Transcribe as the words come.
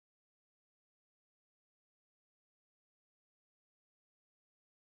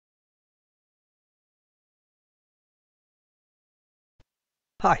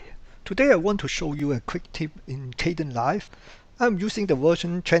Hi, today I want to show you a quick tip in Kdenlive. I'm using the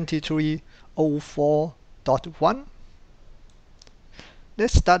version 2304.1.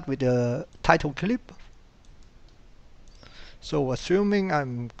 Let's start with the title clip. So assuming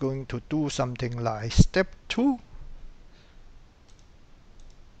I'm going to do something like step 2,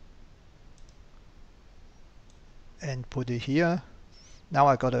 and put it here. Now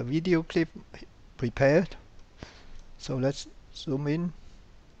I got a video clip prepared. So let's zoom in.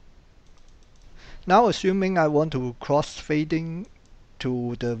 Now assuming I want to cross-fading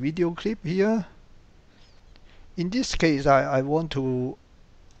to the video clip here. In this case, I want to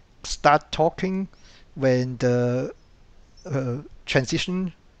start talking when the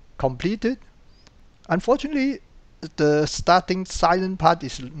transition completed. Unfortunately, the starting silent part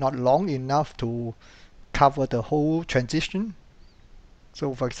is not long enough to cover the whole transition.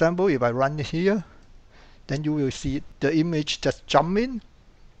 So for example, if I run here, then you will see the image just jump in.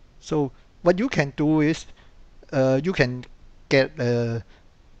 So what you can do is you can get a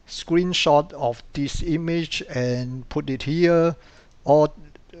screenshot of this image and put it here, or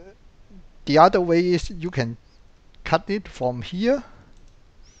the other way is you can cut it from here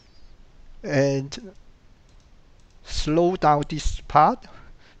and slow down this part,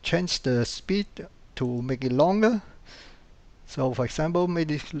 change the speed to make it longer. So for example,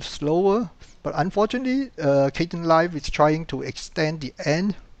 make it slower, but unfortunately Kdenlive is trying to extend the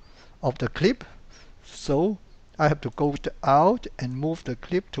end of the clip, so I have to go out and move the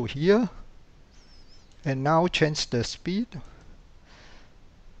clip to here, and now change the speed.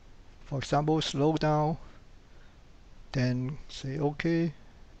 For example, slow down, then say OK,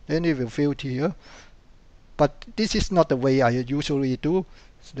 then it will fill here. But this is not the way I usually do.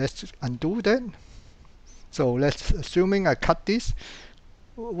 So let's undo that. So let's assuming I cut this.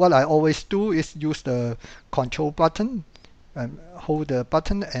 What I always do is use the control button and hold the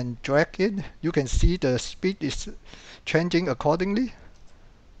button and drag it. You can see the speed is changing accordingly.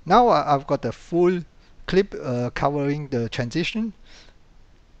 Now I've got the full clip covering the transition.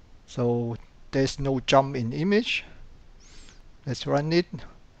 So there's no jump in image. Let's run it.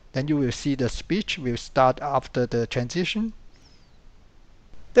 Then you will see the speech will start after the transition.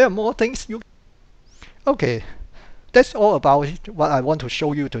 There are more things you... Okay, that's all about what I want to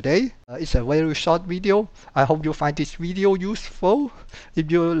show you today. It's a very short video. I hope you find this video useful.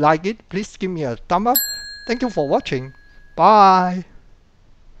 If you like it, please give me a thumb up. Thank you for watching. Bye.